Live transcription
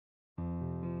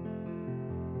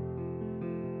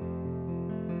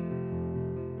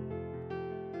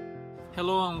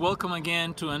Hello and welcome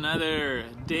again to another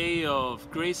day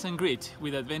of Grace and Grit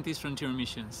with Adventist Frontier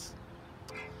Missions.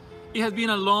 It has been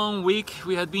a long week.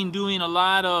 We have been doing a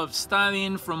lot of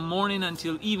studying from morning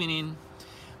until evening.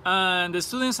 And the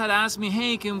students had asked me,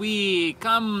 hey, can we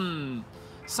come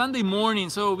Sunday morning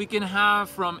so we can have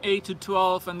from 8 to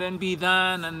 12 and then be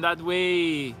done, and that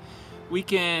way we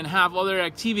can have other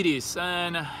activities.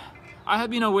 And I have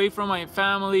been away from my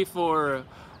family for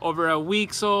over a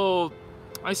week, so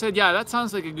I said, yeah, that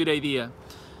sounds like a good idea.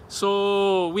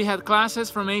 So we had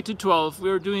classes from 8 to 12. We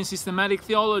were doing systematic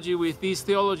theology with these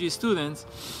theology students.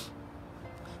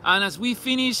 And as we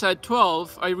finished at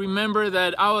 12, I remember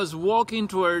that I was walking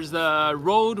towards the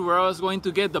road where I was going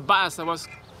to get the bus that was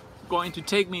going to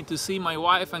take me to see my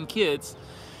wife and kids.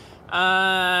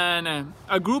 And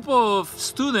a group of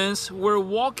students were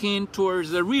walking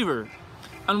towards the river.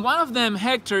 And one of them,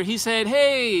 Hector, he said,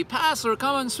 hey, Pastor,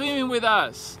 come and swimming with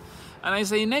us. And I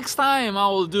say, next time I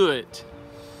will do it.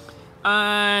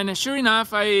 And sure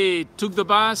enough, I took the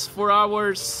bus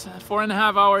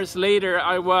 4.5 hours later,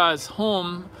 I was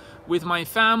home with my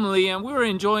family, and we were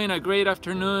enjoying a great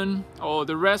afternoon, or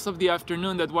the rest of the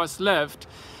afternoon that was left.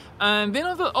 And then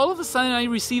all of a sudden, I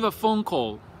receive a phone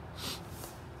call.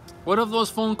 One of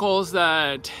those phone calls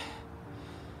that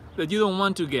you don't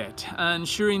want to get. And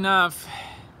sure enough,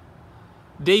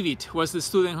 David was the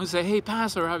student who said, hey,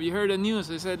 Pastor, have you heard the news?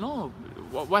 I said, no,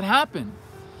 what happened?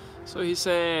 So he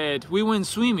said, we went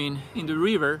swimming in the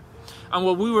river, and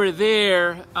while we were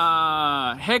there,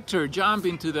 Hector jumped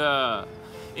into the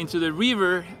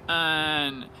river,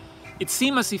 and it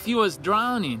seemed as if he was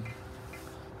drowning.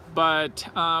 But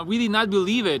we did not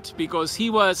believe it, because he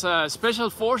was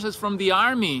special forces from the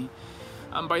army.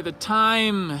 And by the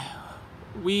time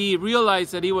we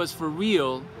realized that it was for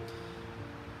real,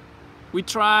 we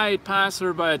tried,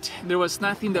 Pastor, but there was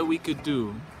nothing that we could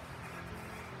do.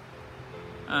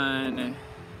 And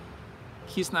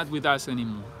he's not with us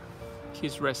anymore.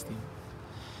 He's resting.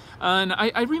 And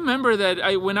I remember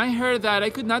that when I heard that, I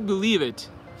could not believe it.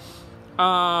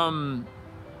 I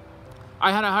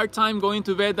had a hard time going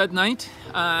to bed that night,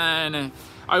 and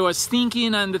I was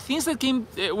thinking, and the things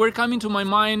that were coming to my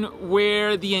mind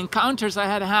were the encounters I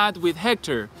had had with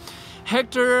Hector.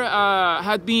 Hector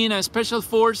had been a special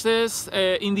forces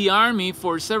in the army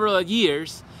for several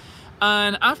years,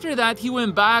 and after that he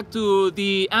went back to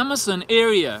the Amazon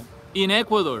area in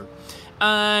Ecuador.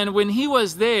 And when he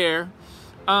was there,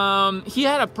 he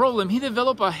had a problem. He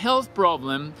developed a health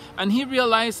problem, and he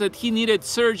realized that he needed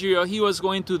surgery or he was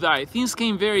going to die. Things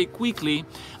came very quickly,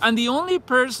 and the only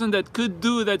person that could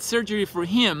do that surgery for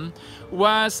him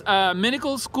was a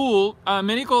medical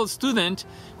student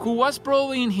who was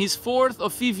probably in his 4th or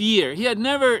 5th year. He had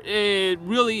never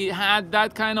really had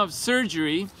that kind of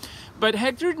surgery, but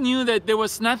Hector knew that there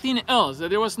was nothing else, that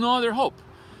there was no other hope.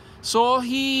 So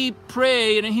he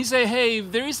prayed and he said, hey,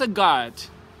 if there is a God,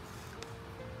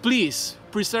 please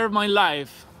preserve my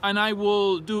life, and I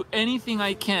will do anything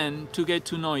I can to get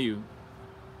to know you.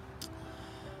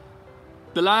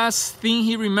 The last thing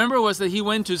he remembered was that he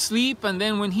went to sleep, and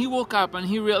then when he woke up and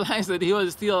he realized that he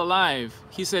was still alive,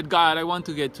 he said, God, I want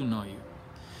to get to know you.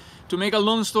 To make a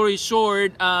long story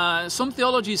short, some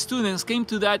theology students came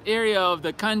to that area of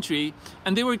the country,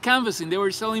 and they were canvassing, they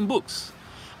were selling books.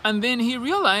 And then he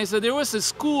realized that there was a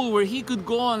school where he could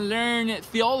go and learn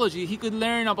theology. He could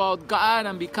learn about God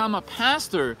and become a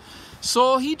pastor.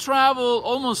 So he traveled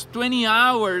almost 20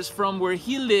 hours from where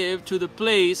he lived to the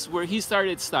place where he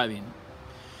started studying.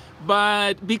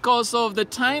 But because of the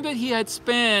time that he had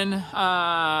spent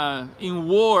in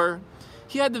war,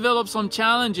 he had developed some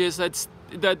challenges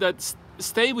that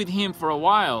stayed with him for a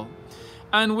while.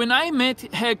 And when I met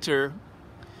Hector,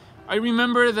 I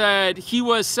remember that he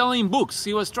was selling books.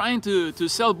 He was trying to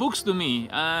sell books to me,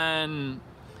 and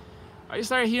I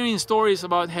started hearing stories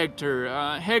about Hector.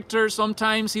 Hector,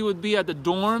 sometimes he would be at the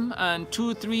dorm, and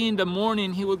 2, 3 in the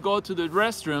morning he would go to the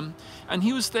restroom, and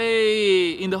he would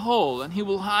stay in the hall, and he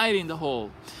will hide in the hall.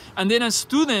 And then as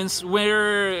students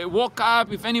woke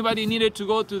up, if anybody needed to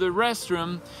go to the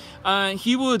restroom,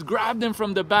 he would grab them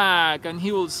from the back and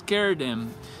he would scare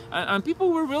them. And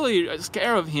people were really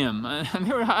scared of him, and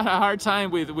they were had a hard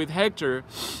time with Hector.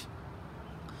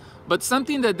 But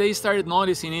something that they started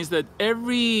noticing is that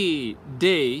every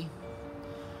day,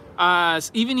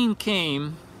 as evening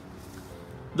came,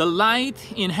 the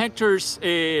light in Hector's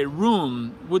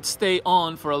room would stay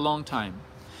on for a long time.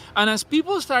 And as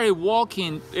people started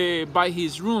walking by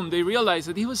his room, they realized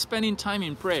that he was spending time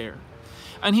in prayer.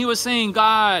 And he was saying,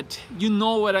 God, you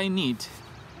know what I need.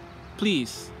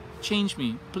 Please change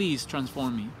me. Please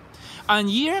transform me. And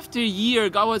year after year,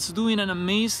 God was doing an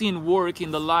amazing work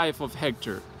in the life of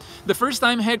Hector. The first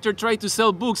time Hector tried to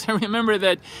sell books, I remember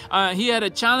that he had a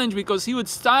challenge because he would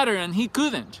stutter and he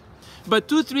couldn't. But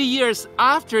 2-3 years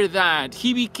after that,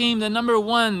 he became the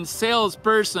 #1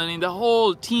 salesperson in the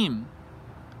whole team.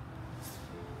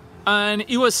 And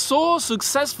it was so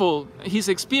successful, his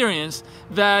experience,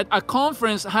 that a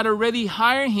conference had already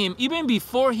hired him even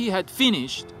before he had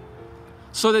finished,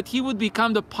 so that he would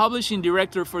become the publishing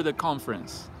director for the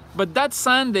conference. But that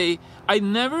Sunday, I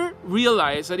never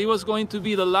realized that it was going to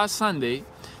be the last Sunday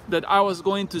that I was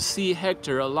going to see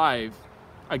Hector alive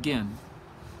again.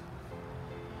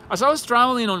 As I was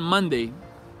traveling on Monday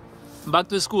back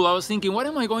to school, I was thinking, what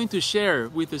am I going to share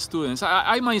with the students?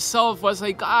 I myself was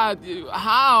like, God,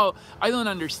 how? I don't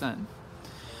understand.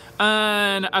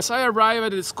 And as I arrived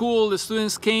at the school, the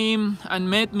students came and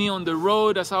met me on the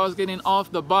road as I was getting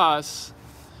off the bus.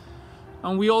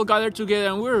 And we all gathered together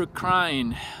and we were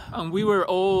crying. And we were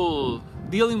all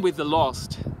dealing with the loss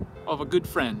of a good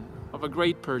friend, of a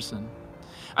great person.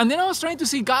 And then I was trying to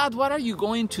see, God, what are you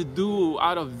going to do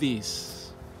out of this?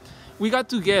 We got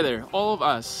together, all of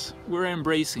us, we were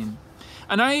embracing.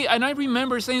 And I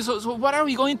remember saying, so what are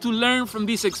we going to learn from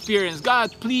this experience?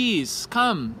 God, please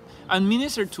come and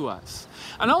minister to us.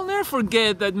 And I'll never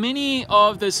forget that many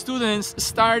of the students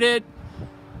started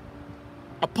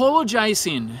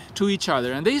apologizing to each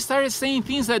other. And they started saying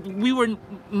things that we were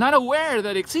not aware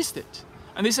that existed.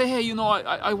 And they say, hey, you know,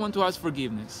 I want to ask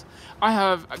forgiveness. I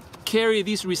have carried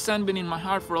this resentment in my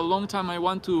heart for a long time. I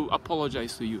want to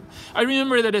apologize to you. I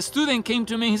remember that a student came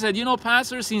to me. He said, you know,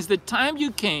 Pastor, since the time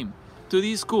you came to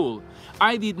this school,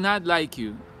 I did not like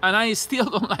you. And I still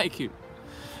don't like you.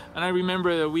 And I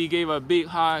remember that we gave a big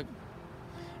hug.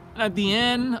 And at the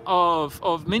end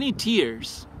of many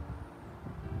tears,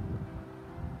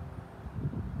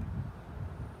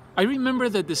 I remember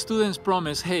that the students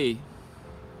promised, hey,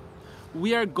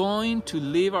 we are going to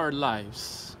live our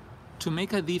lives to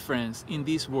make a difference in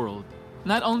this world,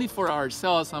 not only for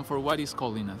ourselves and for what is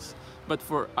calling us, but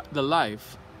for the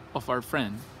life of our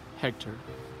friend, Hector.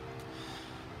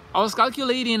 I was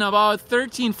calculating about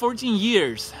 13, 14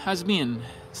 years has been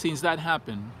since that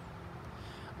happened.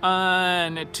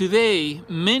 And today,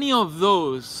 many of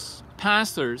those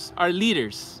pastors are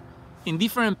leaders in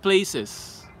different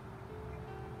places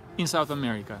in South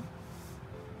America.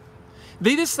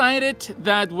 They decided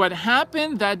that what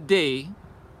happened that day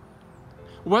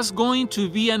was going to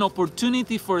be an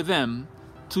opportunity for them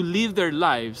to live their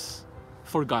lives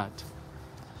for God.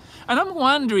 And I'm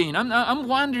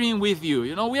wondering with you,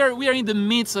 you know, we are in the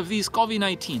midst of this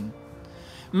COVID-19.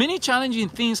 Many challenging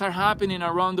things are happening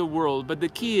around the world, but the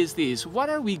key is this: what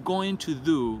are we going to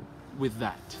do with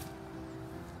that?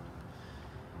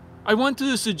 I want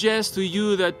to suggest to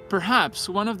you that perhaps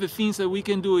one of the things that we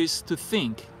can do is to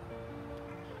think,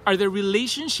 are there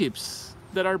relationships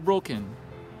that are broken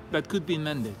that could be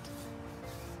mended?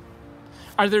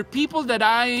 Are there people that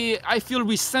I feel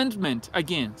resentment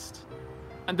against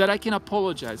and that I can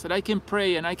apologize, that I can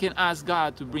pray and I can ask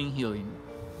God to bring healing?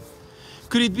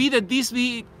 Could it be that this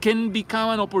can become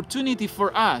an opportunity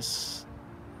for us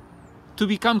to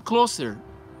become closer?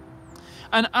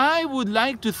 And I would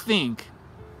like to think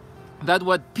that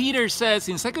what Peter says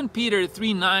in 2 Peter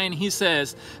 3:9, he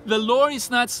says, the Lord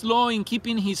is not slow in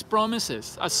keeping his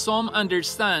promises, as some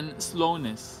understand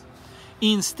slowness.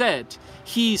 Instead,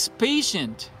 he is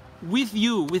patient with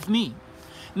you, with me,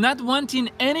 not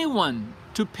wanting anyone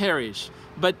to perish,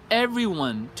 but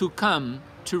everyone to come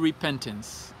to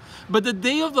repentance. But the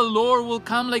day of the Lord will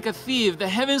come like a thief. The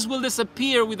heavens will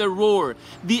disappear with a roar.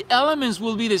 The elements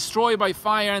will be destroyed by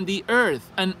fire, and the earth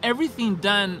and everything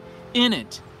done in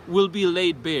it will be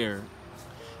laid bare.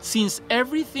 Since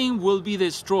everything will be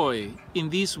destroyed in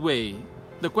this way,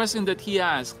 the question that he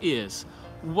asks is,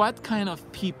 what kind of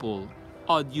people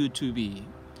ought you to be?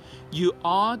 You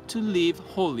ought to live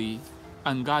holy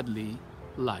and godly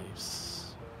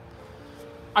lives.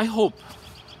 I hope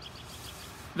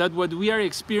that what we are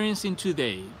experiencing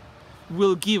today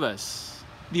will give us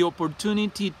the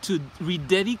opportunity to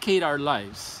rededicate our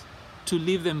lives, to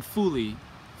live them fully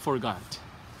for God.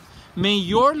 May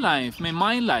your life, may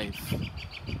my life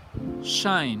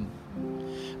shine.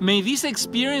 May this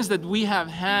experience that we have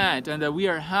had and that we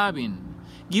are having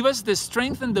give us the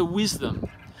strength and the wisdom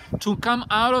to come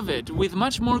out of it with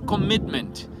much more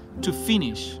commitment to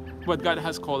finish what God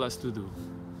has called us to do.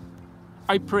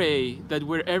 I pray that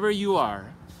wherever you are,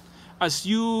 as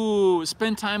you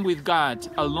spend time with God,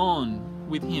 alone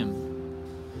with Him,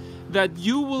 that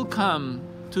you will come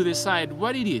to decide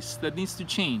what it is that needs to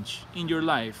change in your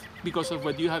life because of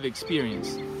what you have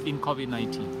experienced in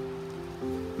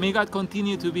COVID-19. May God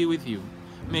continue to be with you.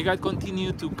 May God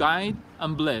continue to guide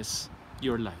and bless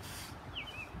your life.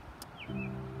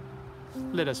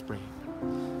 Let us pray.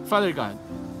 Father God,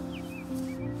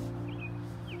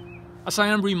 as I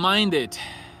am reminded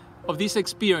of this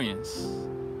experience,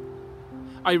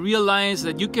 I realize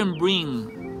that you can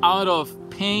bring out of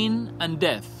pain and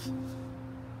death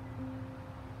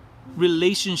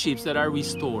relationships that are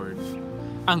restored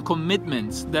and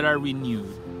commitments that are renewed.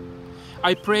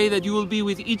 I pray that you will be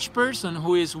with each person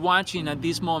who is watching at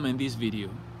this moment this video,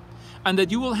 and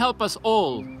that you will help us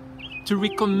all to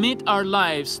recommit our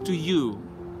lives to you,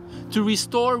 to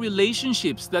restore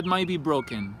relationships that might be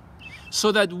broken,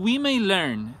 so that we may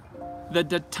learn that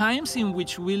the times in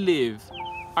which we live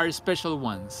are special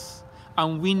ones,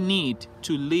 and we need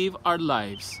to live our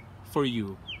lives for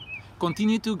you.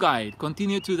 Continue to guide,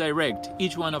 continue to direct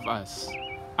each one of us.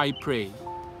 I pray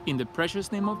in the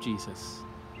precious name of Jesus.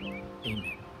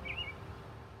 Amen.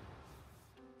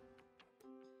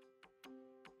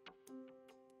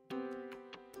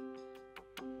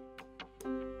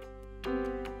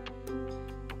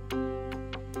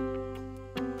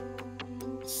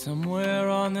 Somewhere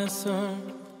on this earth,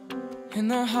 in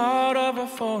the heart of a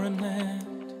foreign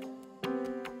land,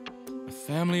 a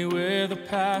family with a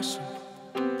passion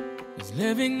is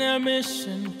living their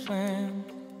mission plan,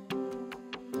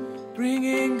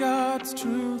 bringing God's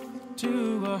truth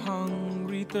to a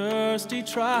hungry, thirsty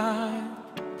tribe,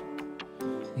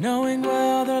 knowing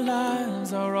well their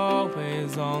lives are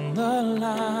always on the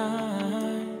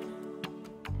line.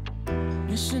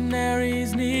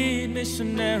 Missionaries need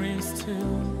missionaries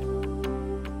too.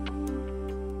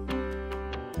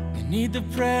 They need the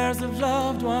prayers of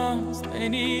loved ones. They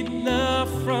need love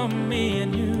from me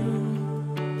and you.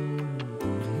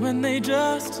 And when they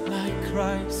just like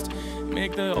Christ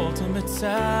make the ultimate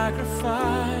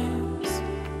sacrifice,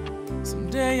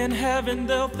 someday in heaven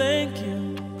they'll thank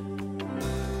you,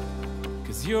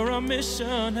 'cause you're a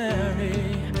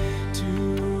missionary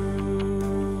too.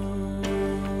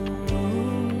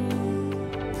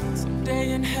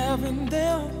 Someday in heaven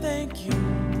they'll thank you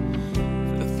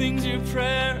for the things your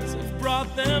prayers have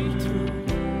brought them through.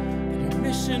 And your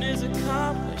mission is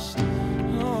accomplished.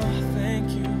 Oh, thank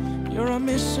you. You're a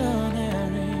missionary.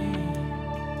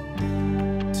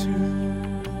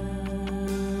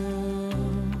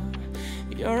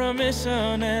 You're a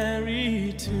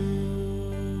missionary too.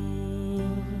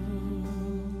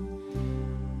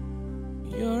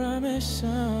 You're a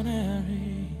missionary.